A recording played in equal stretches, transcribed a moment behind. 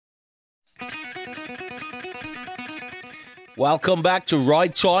Welcome back to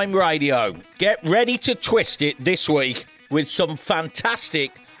Ride Time Radio. Get ready to twist it this week with some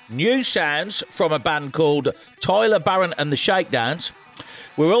fantastic new sounds from a band called Tyler Bryant and the Shakedowns.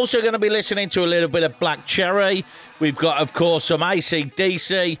 We're also going to be listening to a little bit of Black Cherry. We've got, of course, some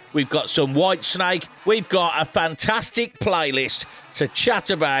AC/DC. We've got some Whitesnake. We've got a fantastic playlist to chat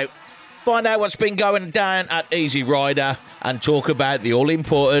about, find out what's been going down at Easy Rider, and talk about the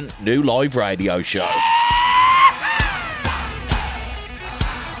all-important new live radio show.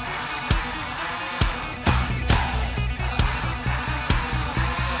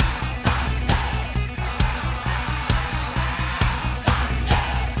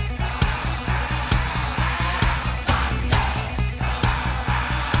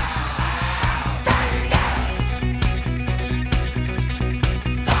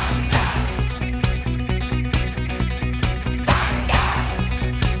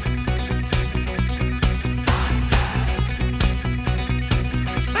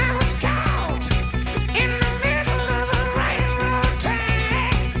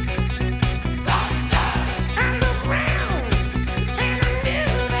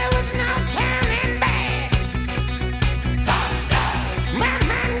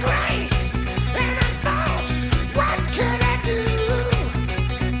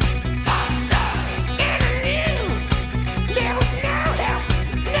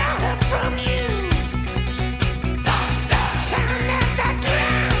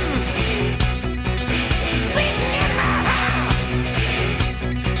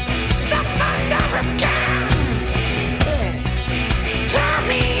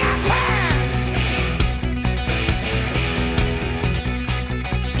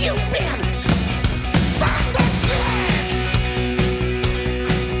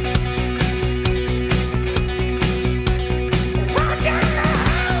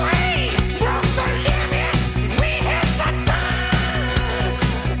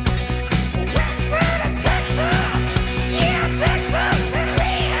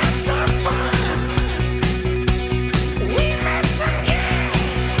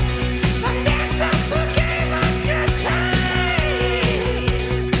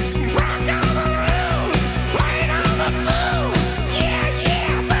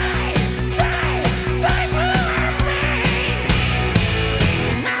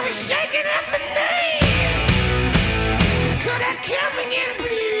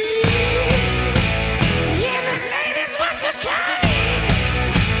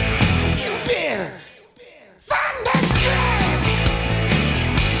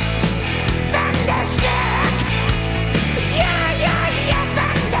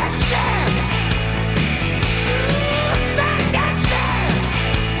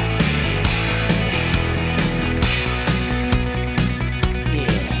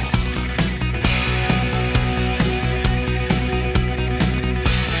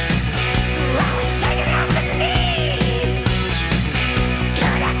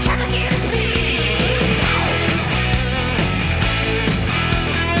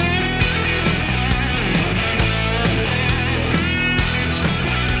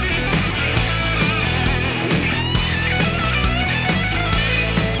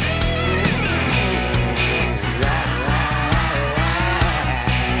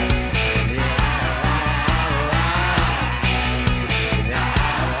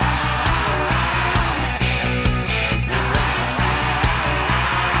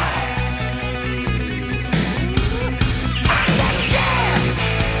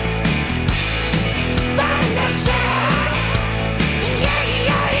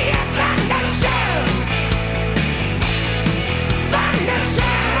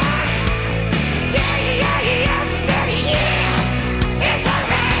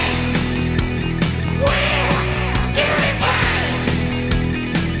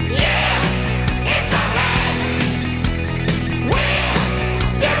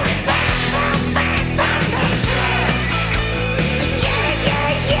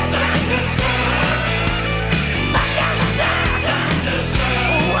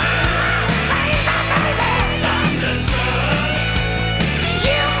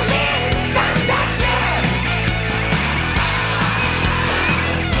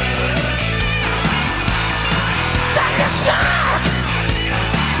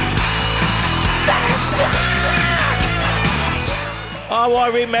 Oh, I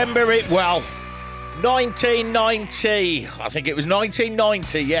remember it well. 1990. I think it was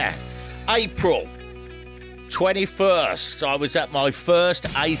 1990, yeah. April 21st. I was at my first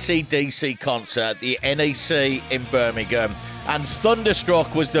AC/DC concert at the NEC in Birmingham. And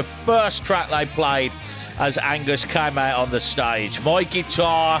Thunderstruck was the first track they played as Angus came out on the stage. My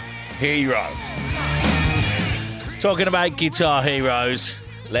guitar hero. Talking about guitar heroes,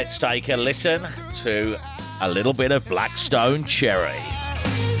 let's take a listen to a little bit of Blackstone Cherry.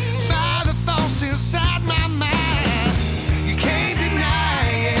 By the thoughts inside my mind, you can't deny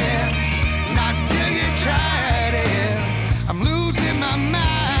it, not till you tried it. I'm losing my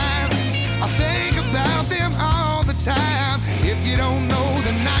mind, I think about them all the time. If you don't know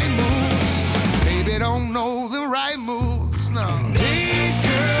the night moves, baby, don't know the right moves, no. These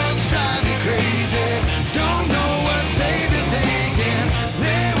girls drive me crazy, don't know what they be thinking,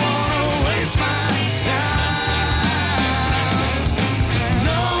 they wanna waste my time.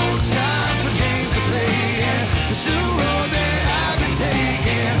 No time for games to play in this new road that I've been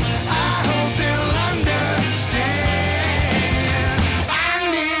taking. I hope they'll understand. I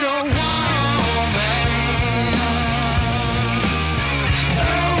need a woman. I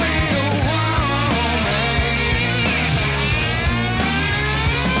need a woman.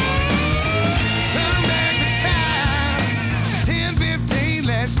 Turn back the time to 10:15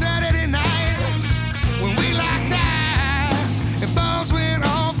 last Saturday night when we locked eyes and bombs went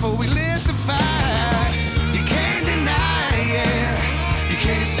off before we lit the fire. You can't deny it, you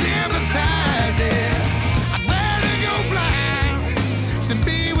can't sympathize it. I'd rather go blind than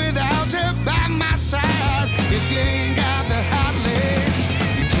be without you by my side. If you ain't got the hot legs,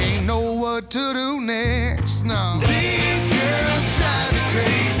 you can't know what to do next. No, these girls drive me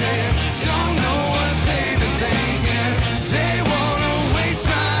crazy, don't know what they've been thinking. They wanna waste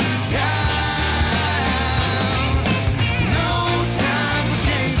my time. No time for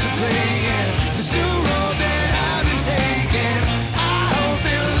games to play in this new road that I've been taking. I hope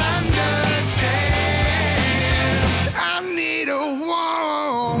they'll understand. I need a woman.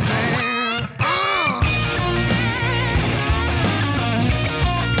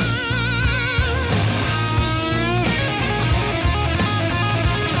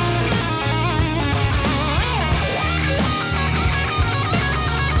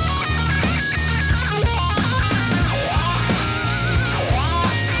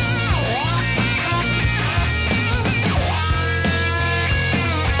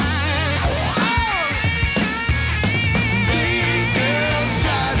 These girls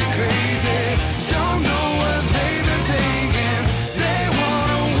drive me crazy, don't know what they've been thinking. They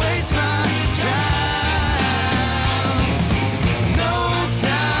wanna waste my time. No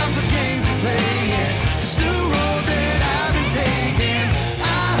time for games to play in this new road that I've been taking.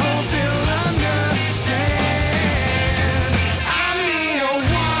 I hope they'll understand. I need a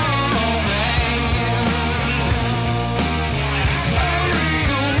woman. A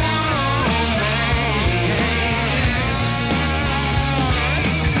real woman.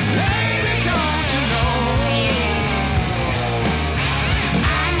 So baby, don't you know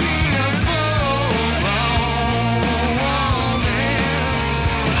I need a full woman.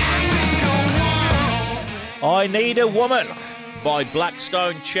 I need a woman. I Need a Woman by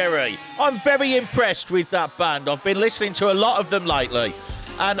Blackstone Cherry. I'm very impressed with that band. I've been listening to a lot of them lately,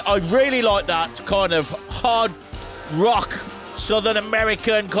 and I really like that kind of hard rock, Southern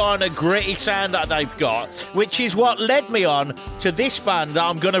American kind of gritty sound that they've got, which is what led me on to this band that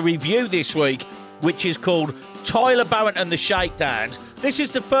I'm going to review this week, which is called Tyler Bryant and the Shakedown. This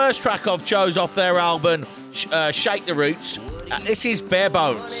is the first track I've chose off their album, Shake the Roots. This is Bare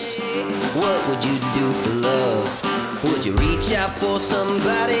Bones. What would you do for love? Would you reach out for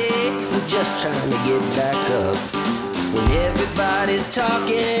somebody who's just trying to get back up? When everybody's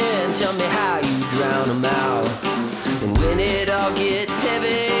talking, tell me how you drown them out. And when it all gets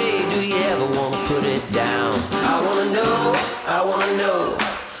heavy, do you ever want to put it down? I wanna know,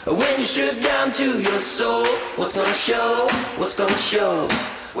 when you strip down to your soul, what's gonna show,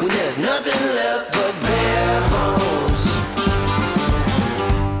 when there's nothing left but bare bones.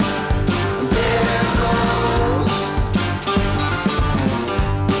 Bare bones.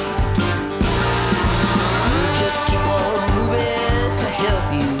 You just keep on moving to help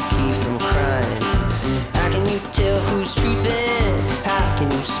you keep from crying. How can you tell who's truthing? How can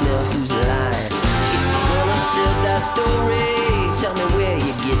you smell who's lying? If you're gonna sell that story, tell me where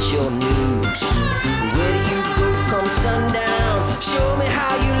you get your news. Where do you go come sundown? Show me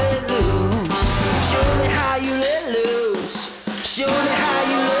how you let loose. Show me how you let loose. Show me how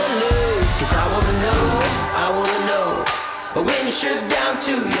you let loose. 'Cause I wanna know. When you strip down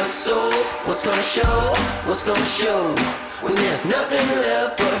to your soul, what's gonna show? When there's nothing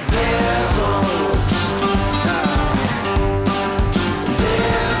left but bare bones.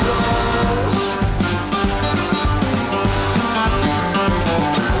 Bare bones.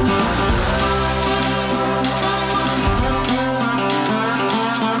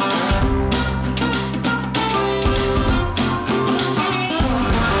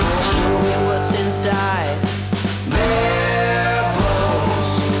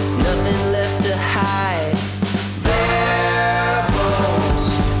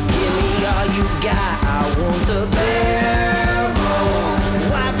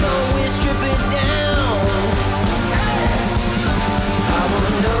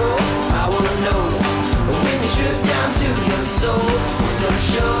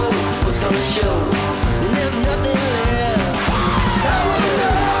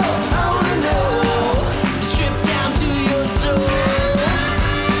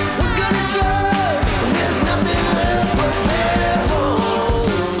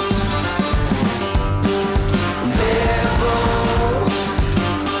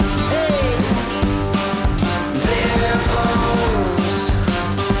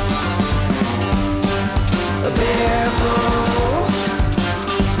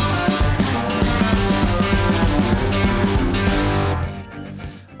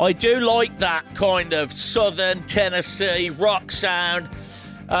 I do like that kind of southern Tennessee rock sound.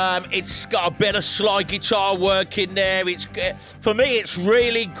 It's got a bit of slide guitar work in there. For me, it's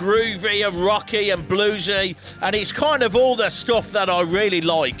really groovy and rocky and bluesy, and it's kind of all the stuff that I really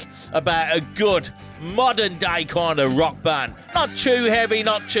like about a good modern day kind of rock band. Not too heavy,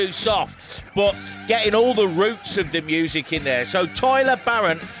 not too soft, but getting all the roots of the music in there. So Tyler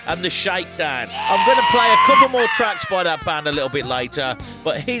Barron and The Shakedown. I'm going to play a couple more tracks by that band a little bit later,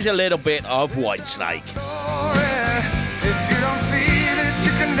 but here's a little bit of Whitesnake. If you don't feel it,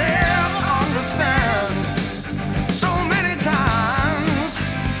 you can never understand. So many times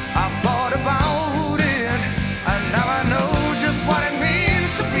I've thought about it, and now I know just what it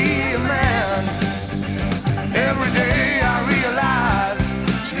means to be a man. Every day I realize,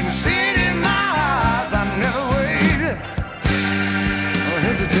 you can see it in my eyes. I never wait or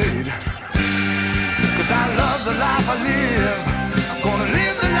hesitate, 'cause I love the life I live. I'm gonna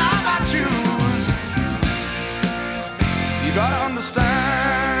live the life I choose. You gotta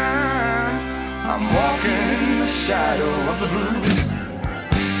understand, I'm walking in the shadow of the blues.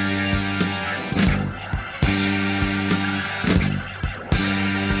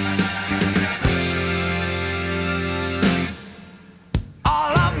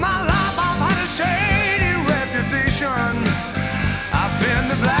 All of my life I've had a shady reputation. I've been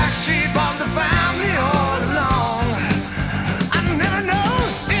the black sheep of the family all along. I never know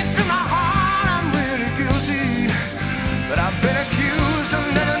if in my heart I'm really guilty, but I've been accused of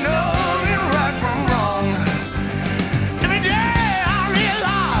never knowing right from wrong. Every day I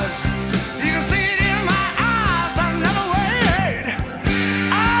realize, you can see it in my eyes. I never wait,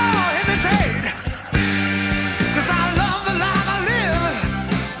 I'll hesitate, 'cause I love the life I live.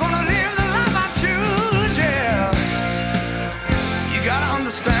 Gonna live the life I choose, yeah. You gotta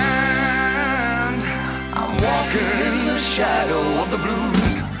understand, I'm walking in the shadow of the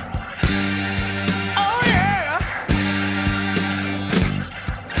blues. Oh yeah.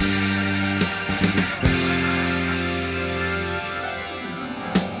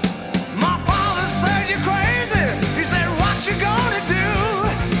 My father said you're crazy. He said, what you gonna do?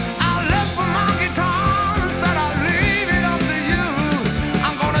 I left for my guitar and said I'll leave it up to you.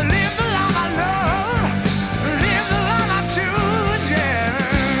 I'm gonna live the life I love, live the life I choose, yeah.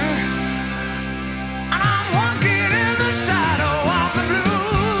 And I'm walking in the shadow of the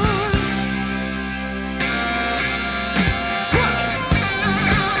blues.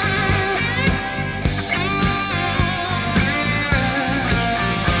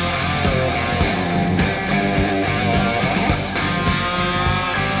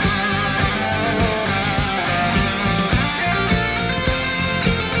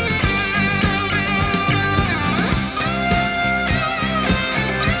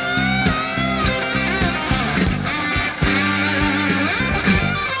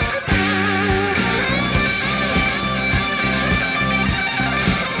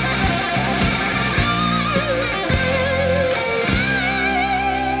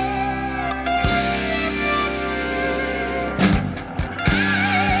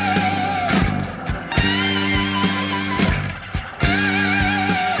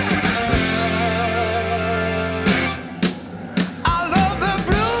 I love the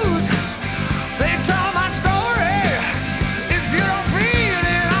blues. They tell my story. If you don't feel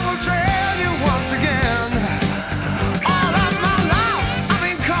it, I will tell you once again. All of my life, I've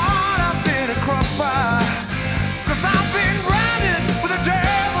been caught up in a crossfire, 'cause I've been branded with the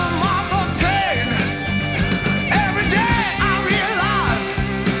devil mark of Cain. Every day I realize,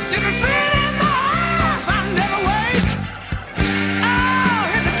 you can see it in my eyes. I never wait, I'll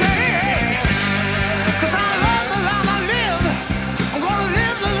hesitate, 'cause I love the life I live. I'm gonna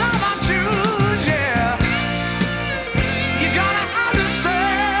live the life I choose, yeah. You gotta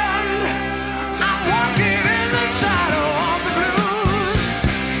understand, I'm walking in the shadow of the blues.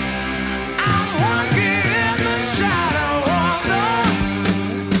 I'm walking in the shadow of the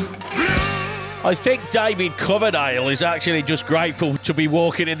blues. I think David Coverdale is actually just grateful to be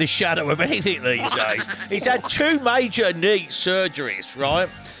walking in the shadow of anything these days. He's had 2 major knee surgeries, right?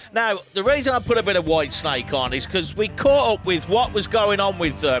 Now, the reason I put a bit of Whitesnake on is because we caught up with what was going on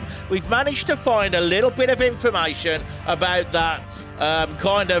with them. We've managed to find a little bit of information about that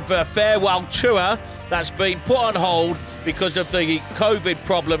kind of farewell tour that's been put on hold because of the COVID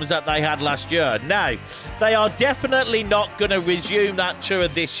problems that they had last year. Now, they are definitely not going to resume that tour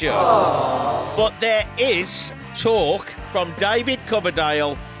this year. But there is talk from David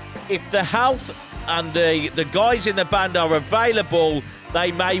Coverdale, if the health and the guys in the band are available, they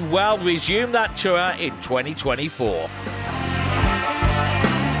may well resume that tour in 2024.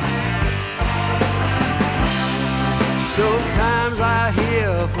 Sometimes I hear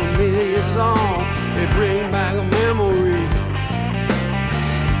a familiar song, it brings back a memory.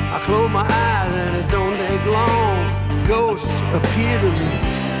 I close my eyes and it don't take long, ghosts appear to me.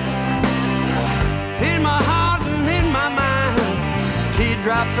 In my heart and in my mind,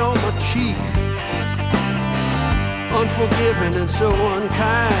 teardrops on my cheek. Unforgiving and so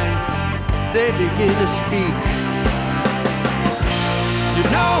unkind, they begin to speak. You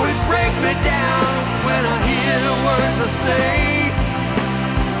know it breaks me down when I hear the words I say.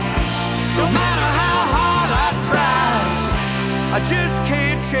 No matter how hard I try, I just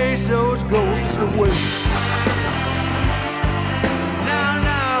can't chase those ghosts away.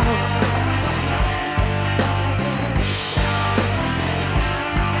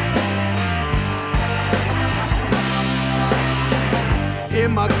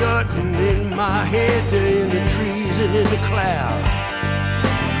 In my gut and in my head, they're in the trees and in the clouds.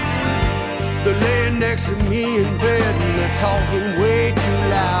 They're laying next to me in bed and they're talking way too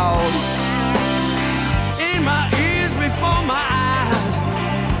loud. In my ears before my eyes,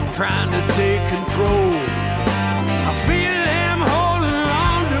 trying to take control. I feel them holding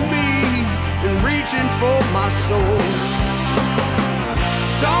on to me and reaching for my soul.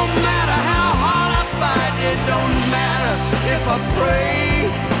 Don't matter how hard I fight, it don't matter if I pray.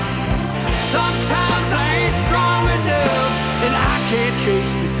 Sometimes I ain't strong enough and I can't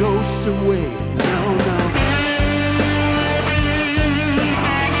chase the ghosts away. No, no.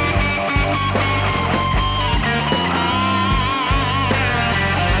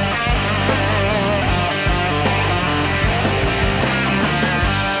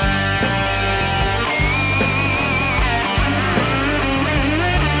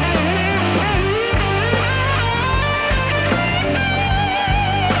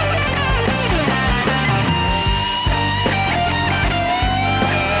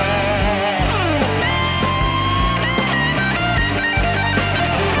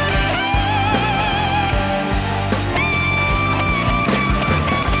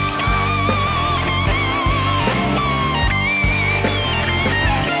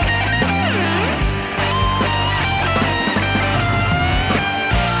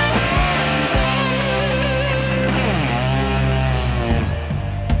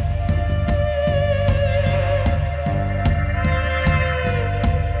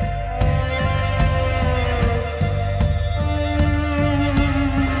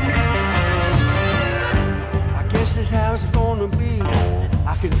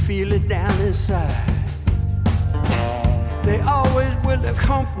 Feel it down inside. They always will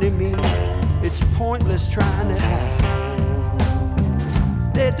accompany me. It's pointless trying to hide.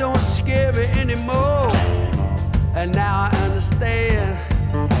 They don't scare me anymore. And now I understand.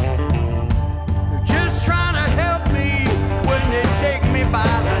 They're just trying to help me when they take me by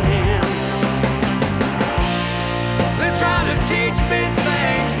the hand. They're trying to teach me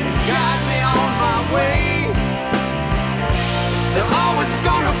things and guide me on my way. They're always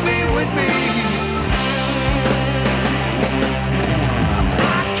gonna be with me.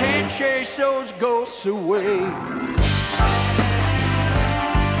 I can't chase those ghosts away.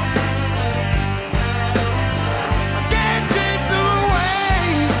 I can't chase them away.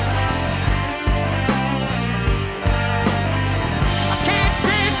 I can't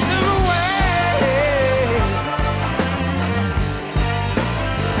chase them away.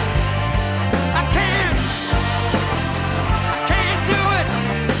 I can't.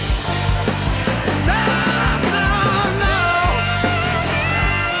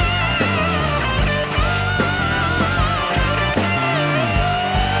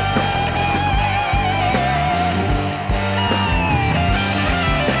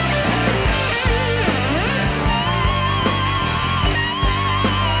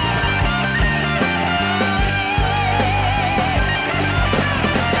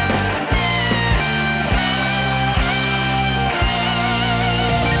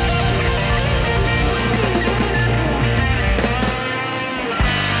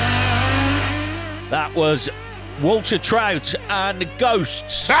 That was Walter Trout and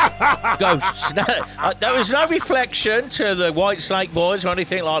Ghosts. Ghosts. There was no reflection to the White Snake Boys or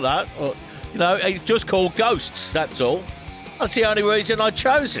anything like that. Or, you know, it's just called Ghosts, that's all. That's the only reason I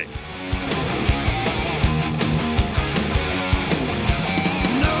chose it.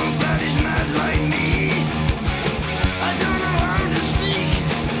 Nobody's mad like me. I don't know how to speak.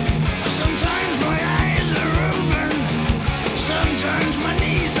 Sometimes my eyes are open. Sometimes my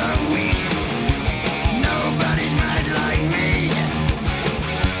knees are weak. Nobody's mad like me.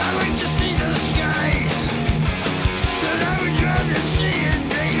 I like to see the sky, but I would rather see it,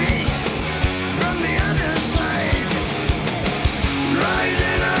 baby, from the other side.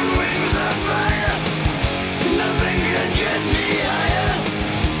 Riding away.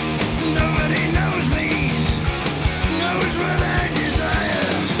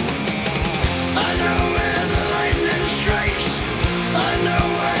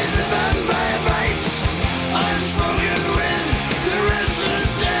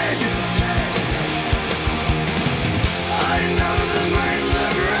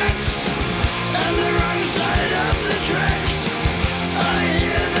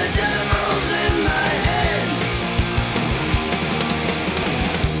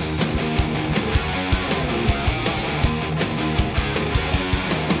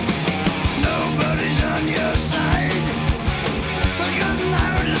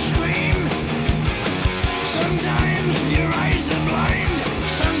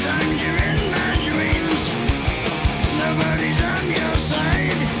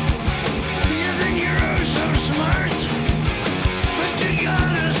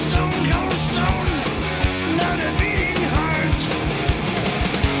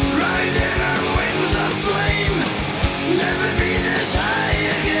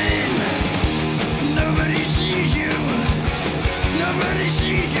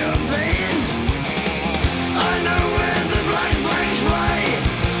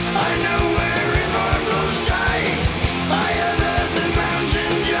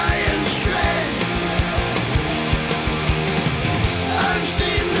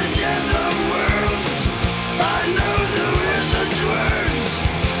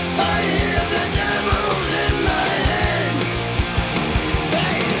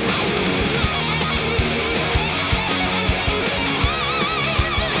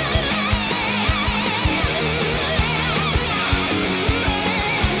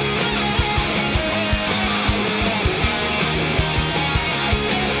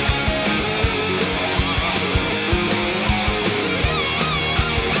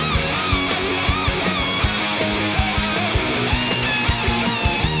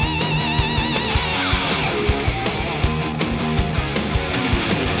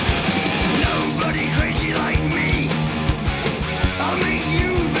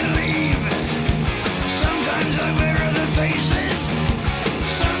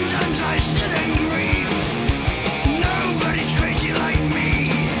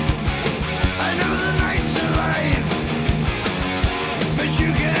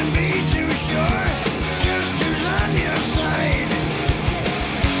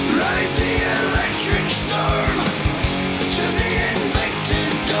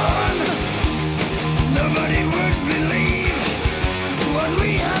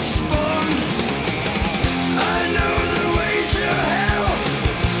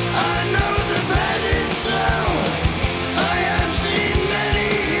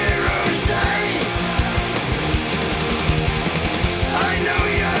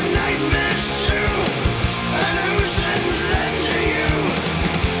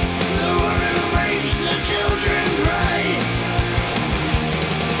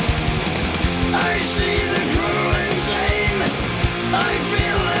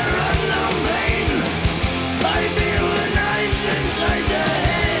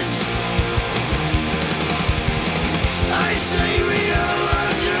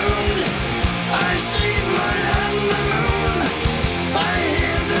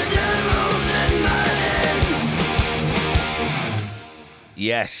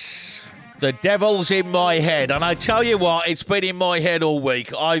 Yes, the devil's in my head. And I tell you what, it's been in my head all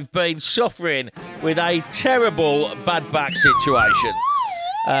week. I've been suffering with a terrible bad back situation.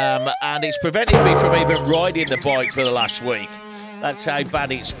 And it's prevented me from even riding the bike for the last week. That's how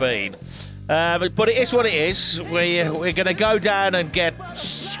bad it's been. But it is what it is. We're going to go down and get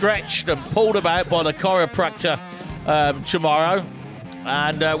stretched and pulled about by the chiropractor tomorrow.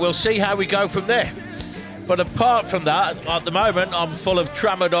 And we'll see how we go from there. But apart from that, at the moment, I'm full of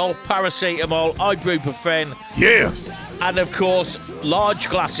tramadol, paracetamol, ibuprofen. Yes. And, of course, large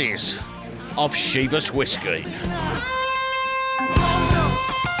glasses of Chivas whiskey.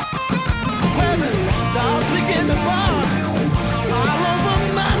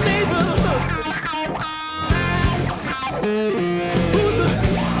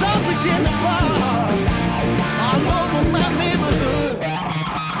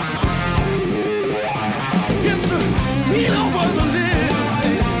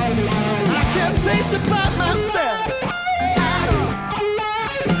 Face it by myself.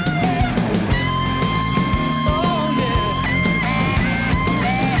 Oh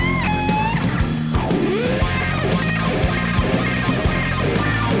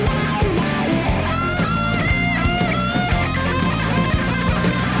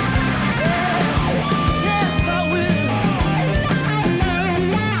yes, I will.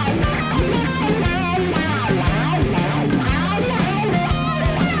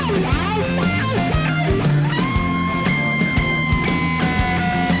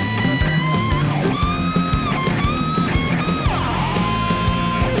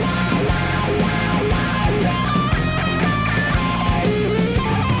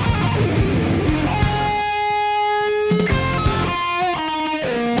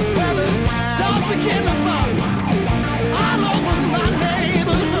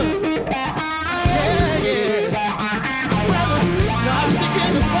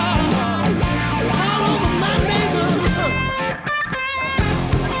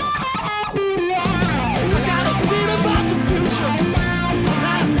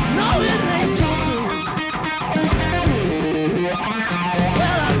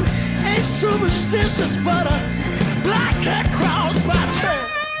 Superstitious, but a black cat crawls my trail.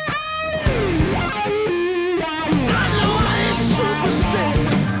 I know I ain't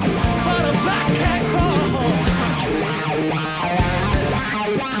superstitious, but a black cat crawls my trail.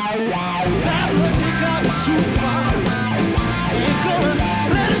 That lucky got me too far. Ain't gonna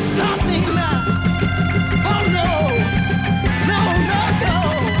let it stop me now. Oh no, no, no, no.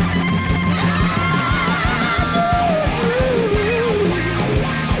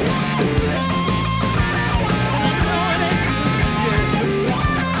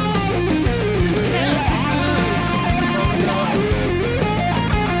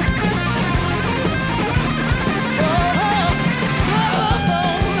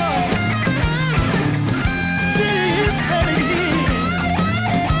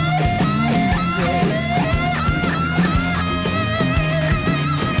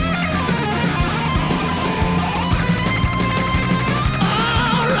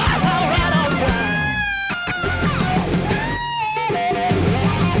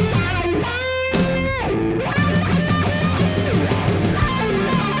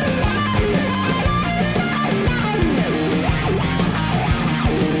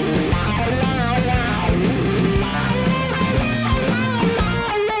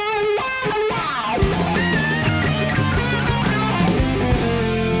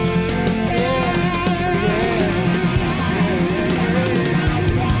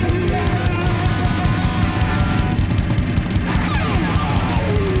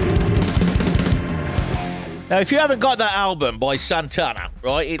 Now, if you haven't got that album by Santana,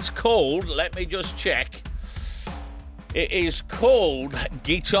 right, it's called, let me just check, it is called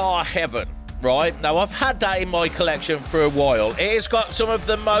Guitar Heaven, right? Now, I've had that in my collection for a while. It has got some of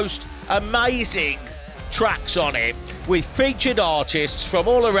the most amazing tracks on it with featured artists from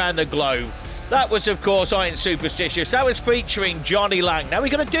all around the globe. That was, of course, I Ain't Superstitious. That was featuring Johnny Lang. Now, we're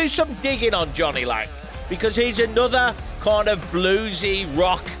going to do some digging on Johnny Lang because he's another kind of bluesy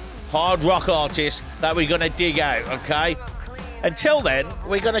rock, hard rock artist that we're going to dig out, okay? Until then,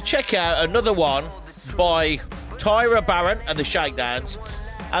 we're going to check out another one by Tyler Barron and the Shakedowns.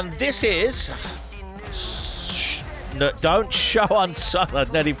 And this is... Don't Show on Sunday. I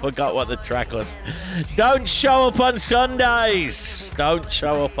nearly forgot what the track was. Don't Show Up on Sundays. Don't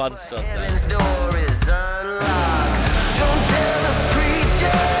Show Up on Sundays. Heaven's door is unlocked. Don't tell the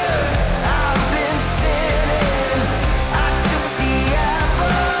preacher I've been sinning. I took the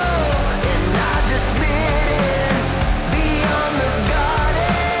apple and I just bit it. Beyond the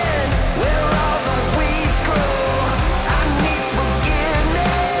garden where all the weeds grow, I need forgiveness.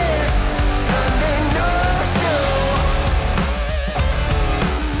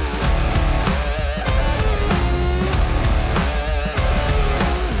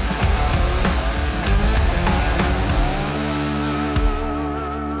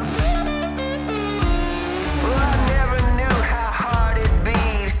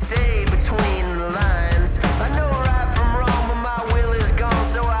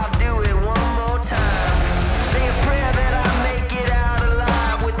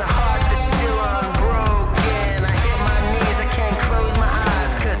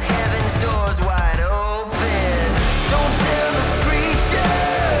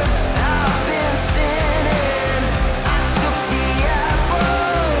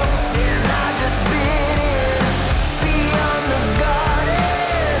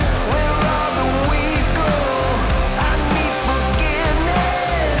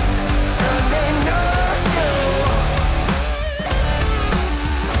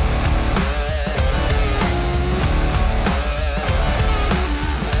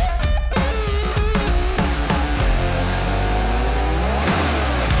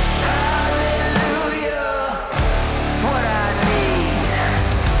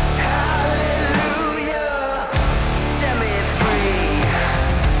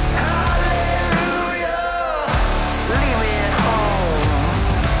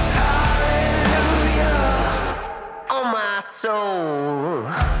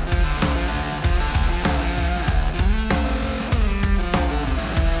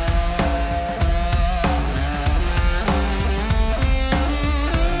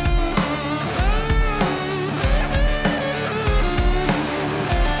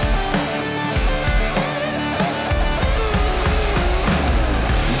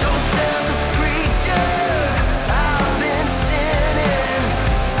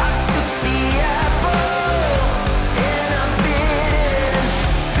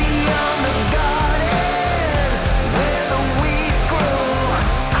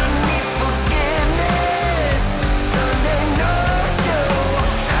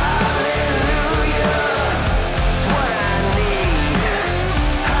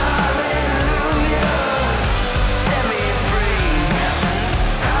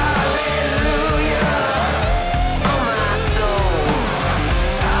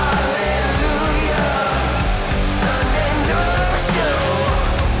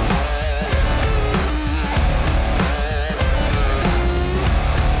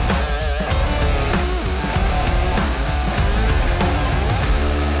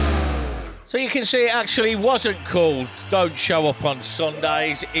 can see, it actually wasn't called Don't Show Up on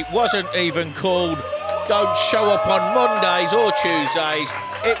Sundays. It wasn't even called Don't Show Up on Mondays or Tuesdays.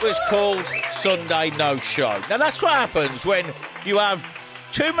 It was called Sunday No Show. Now, that's what happens when you have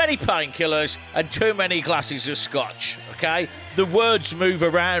too many painkillers and too many glasses of scotch, okay? The words move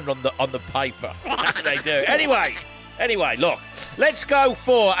around on the paper. They do. Anyway, look, let's go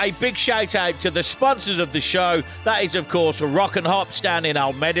for a big shout out to the sponsors of the show. That is, of course, Rock and Hops down in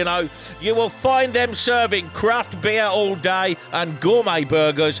Almedino. You will find them serving craft beer all day and gourmet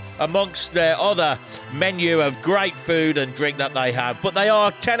burgers amongst their other menu of great food and drink that they have. But they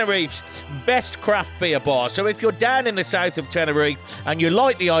are Tenerife's best craft beer bar. So if you're down in the south of Tenerife and you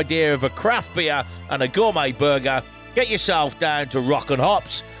like the idea of a craft beer and a gourmet burger, get yourself down to Rock and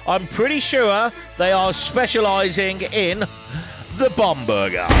Hops. I'm pretty sure they are specialising in the bomb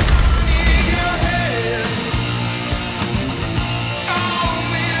burger.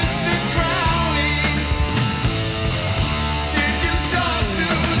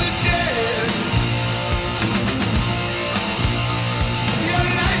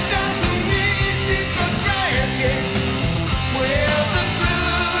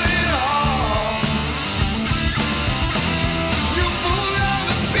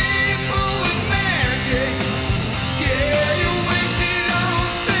 Yeah, you waited on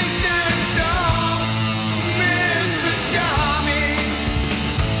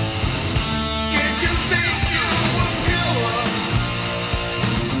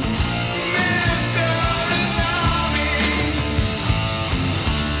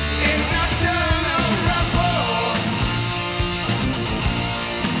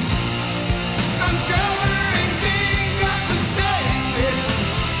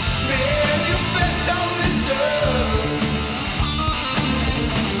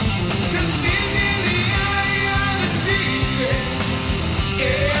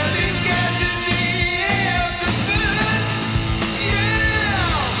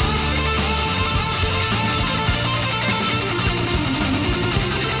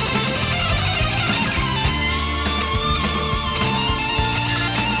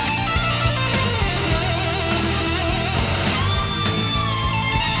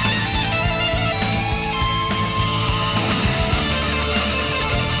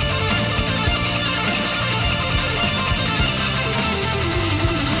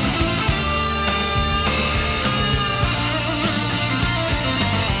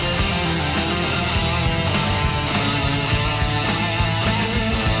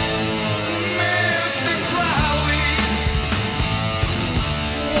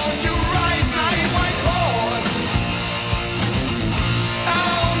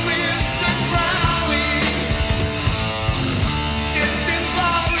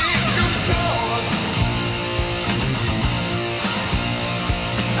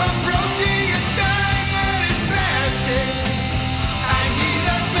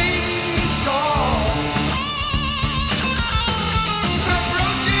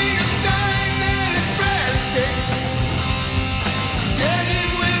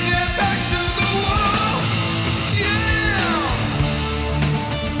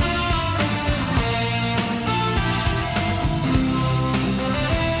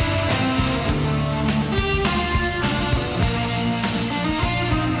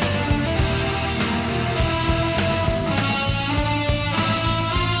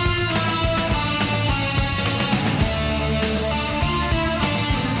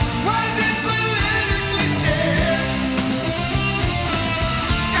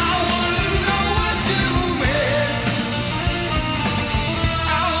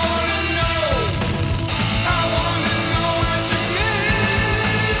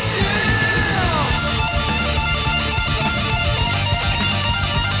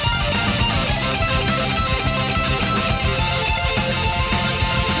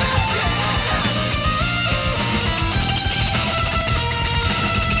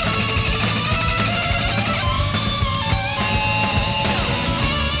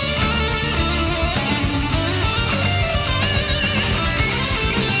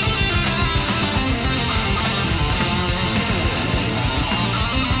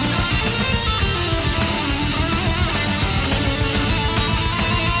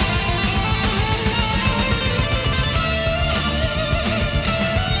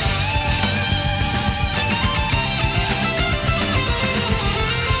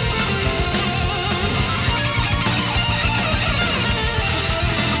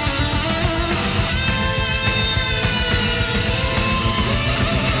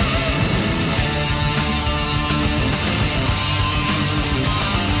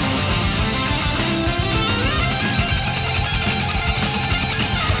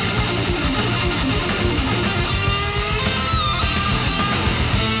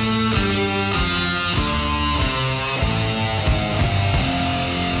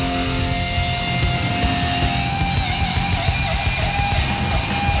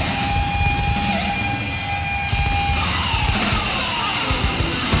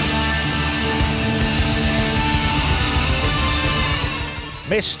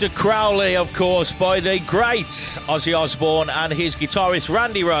Mr. Crowley, of course, by the great Ozzy Osbourne and his guitarist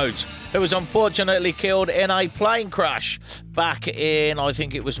Randy Rhoads, who was unfortunately killed in a plane crash back in, I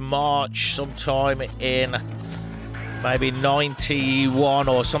think it was March, sometime in maybe 91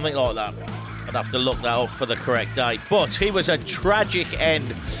 or something like that. I'd have to look that up for the correct date. But he was a tragic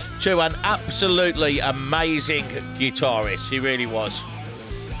end to an absolutely amazing guitarist. He really was.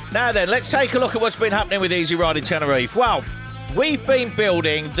 Now then, let's take a look at what's been happening with Easy Riding Tenerife. Well, we've been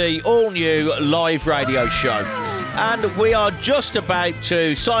building the all-new live radio show, and we are just about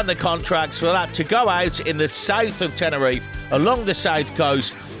to sign the contracts for that to go out in the south of Tenerife, along the south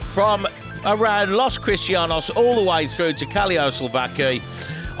coast, from around Los Cristianos all the way through to Kalioslawaki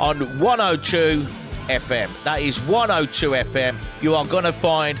on 102 FM. That is 102 FM. You are going to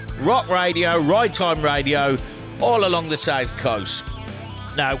find rock radio, ride time radio, all along the south coast.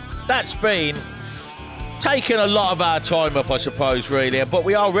 Now, that's been taken a lot of our time up, I suppose, really, but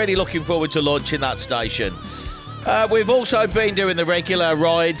we are really looking forward to launching that station. We've also been doing the regular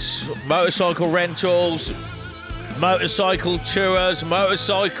rides, motorcycle rentals, motorcycle tours,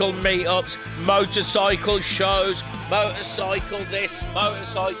 motorcycle meetups, motorcycle shows, motorcycle this,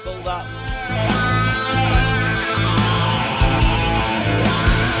 motorcycle that.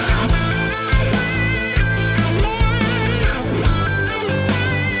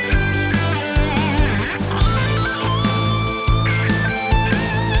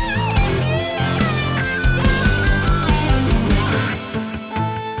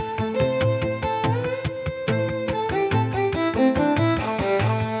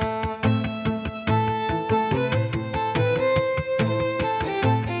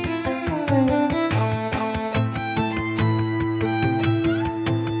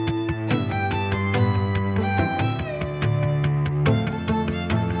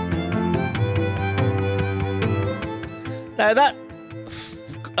 Now, that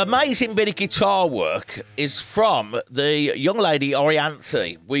amazing bit of guitar work is from the young lady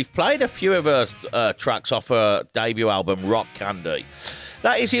Orianthe. We've played a few of her tracks off her debut album, Rock Candy.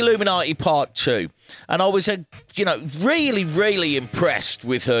 That is Illuminati Part 2. And I was, really, really impressed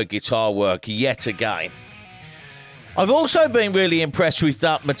with her guitar work yet again. I've also been really impressed with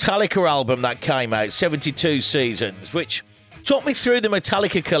that Metallica album that came out, 72 Seasons, which took me through the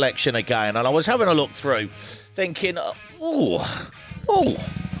Metallica collection again. And I was having a look through, thinking,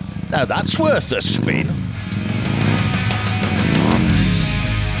 now that's worth a spin.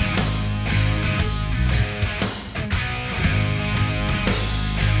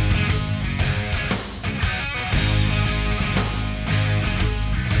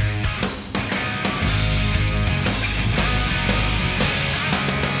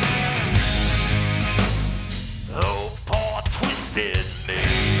 Oh, poor twisted me.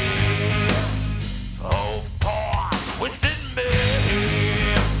 Oh, poor twisted me.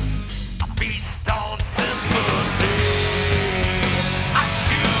 I feast on sympathy. I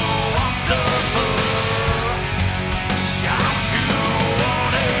chew on suffer. I chew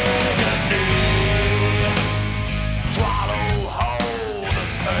on agony. Swallow whole the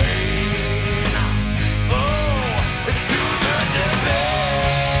pain. Oh, it's too good to bear.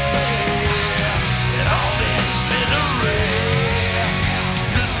 And all this misery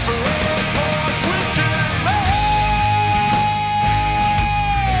just for a poor twisted man.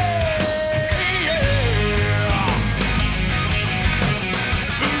 Yeah.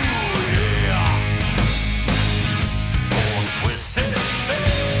 Ooh, yeah. Poor twisted man.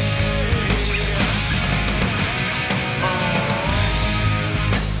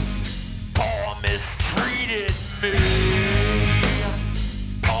 Poor mistreated me.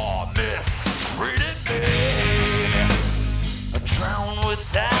 Poor mistreated me. I drown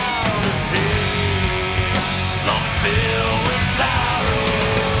without a tear. Lungs filled with sorrow.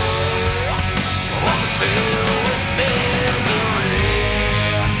 Lungs filled with misery.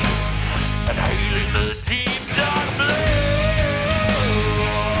 And hailing the deep dark blue.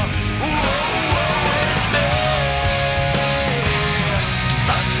 Woe is me.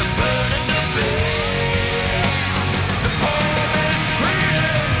 Such a burden to bear. The poor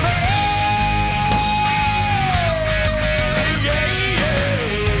mistreated me. Yeah,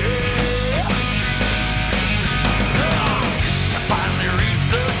 yeah.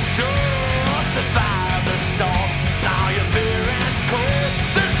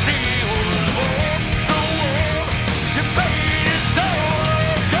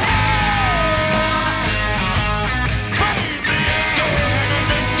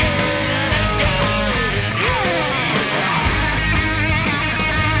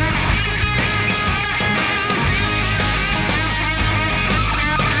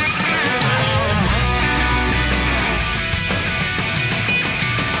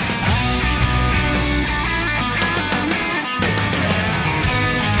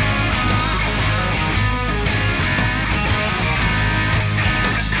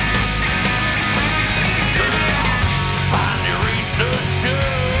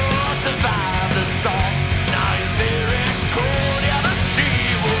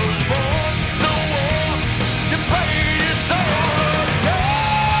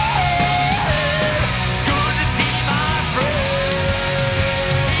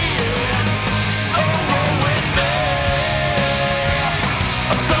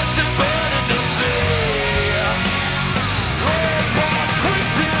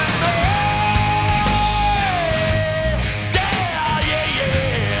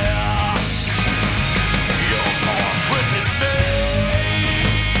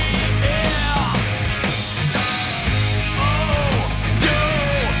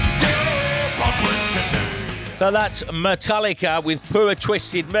 So that's Metallica with Poor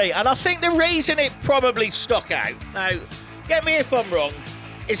Twisted Me. And I think the reason it probably stuck out, now, get me if I'm wrong,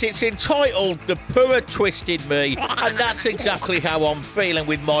 is it's entitled The Poor Twisted Me, and that's exactly how I'm feeling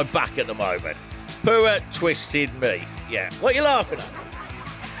with my back at the moment. Poor Twisted Me. Yeah. What are you laughing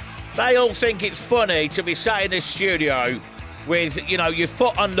at? They all think it's funny to be sat in the studio with, you know, your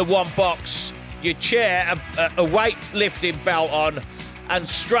foot under one box, your chair, a weightlifting belt on, and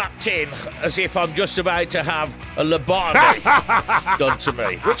strapped in as if I'm just about to have a lobotomy done to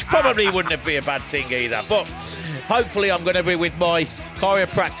me, which probably wouldn't be a bad thing either. But hopefully I'm going to be with my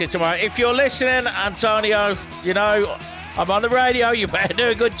chiropractor tomorrow. If you're listening, Antonio, you know, I'm on the radio. You better do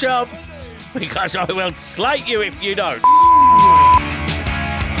a good job, because I will slate you if you don't.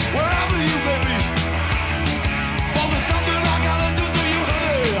 Wherever you may be, for there's something I gotta do to you,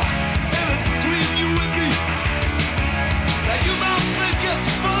 honey. And it's between you and me. Now you might think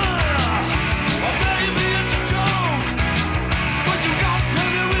it's fun, or maybe it's a joke, but you got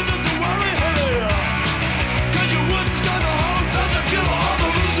plenty reason to worry, honey. 'Cause you wouldn't stand a home. There's a killer on the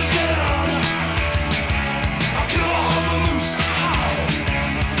loose again. A killer on the loose.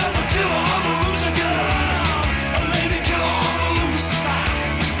 There's a killer on the loose again. A lady killer on the loose.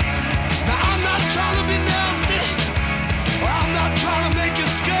 Now I'm not trying to be nasty, or I'm not trying to make you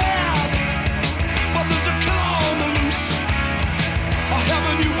scared, but there's a killer on the loose. Or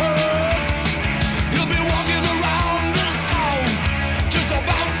haven't you heard? He'll be walking around this town just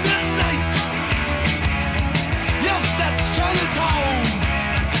about midnight. Yes, that's Chinatown.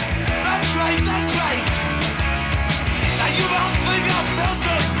 That's right, that's right. Now you don't think I'm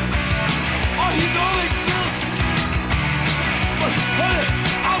messing, or he don't exist. But hey,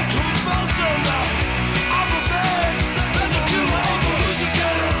 I'm confessing, I'm a man. There's a killer on the loose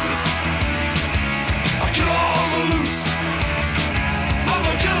again. A killer on the loose. There's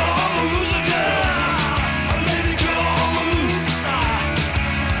a killer on the loose again. A lady killer on the loose.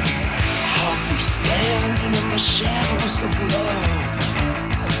 I'll be standing in the shadows of love,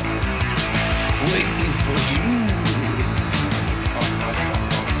 waiting for you.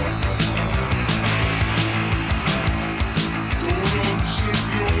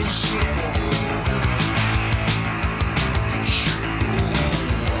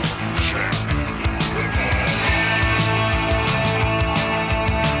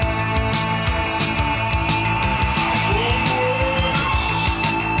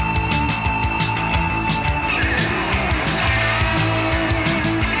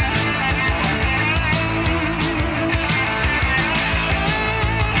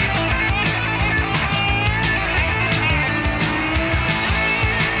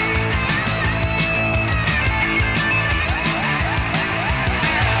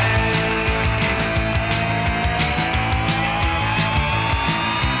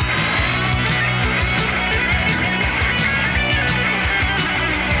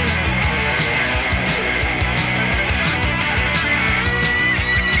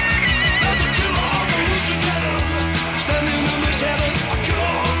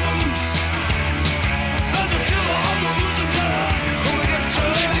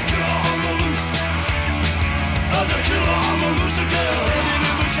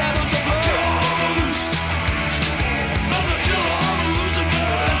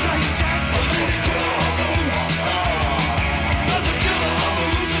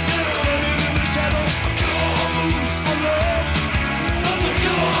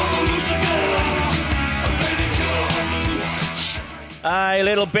 A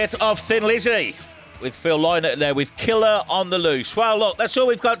little bit of Thin Lizzy with Phil Lynott there with Killer on the Loose. Well, look, that's all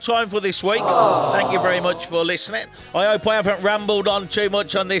we've got time for this week. Thank you very much for listening. I hope I haven't rambled on too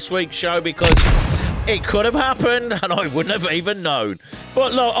much on this week's show, because it could have happened and I wouldn't have even known.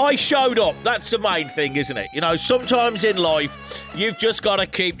 But look, I showed up. That's the main thing, isn't it? You know, sometimes in life, you've just got to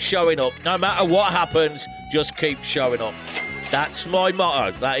keep showing up. No matter what happens, just keep showing up. That's my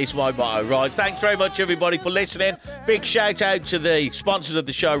motto. That is my motto, right? Thanks very much, everybody, for listening. Big shout out to the sponsors of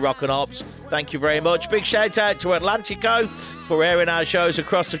the show, Rock and Hops. Thank you very much. Big shout out to Atlantico for airing our shows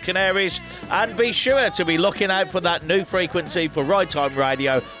across the Canaries. And be sure to be looking out for that new frequency for Right Time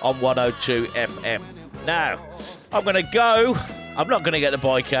Radio on 102 FM. Now, I'm going to go. I'm not going to get the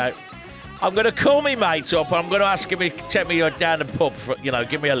bike out. I'm going to call me mate up. I'm going to ask him to take me down the pub,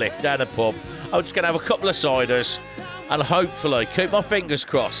 give me a lift down the pub. I'm just going to have a couple of ciders. And hopefully, keep my fingers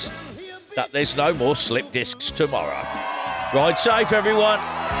crossed that there's no more slip discs tomorrow. Ride safe, everyone.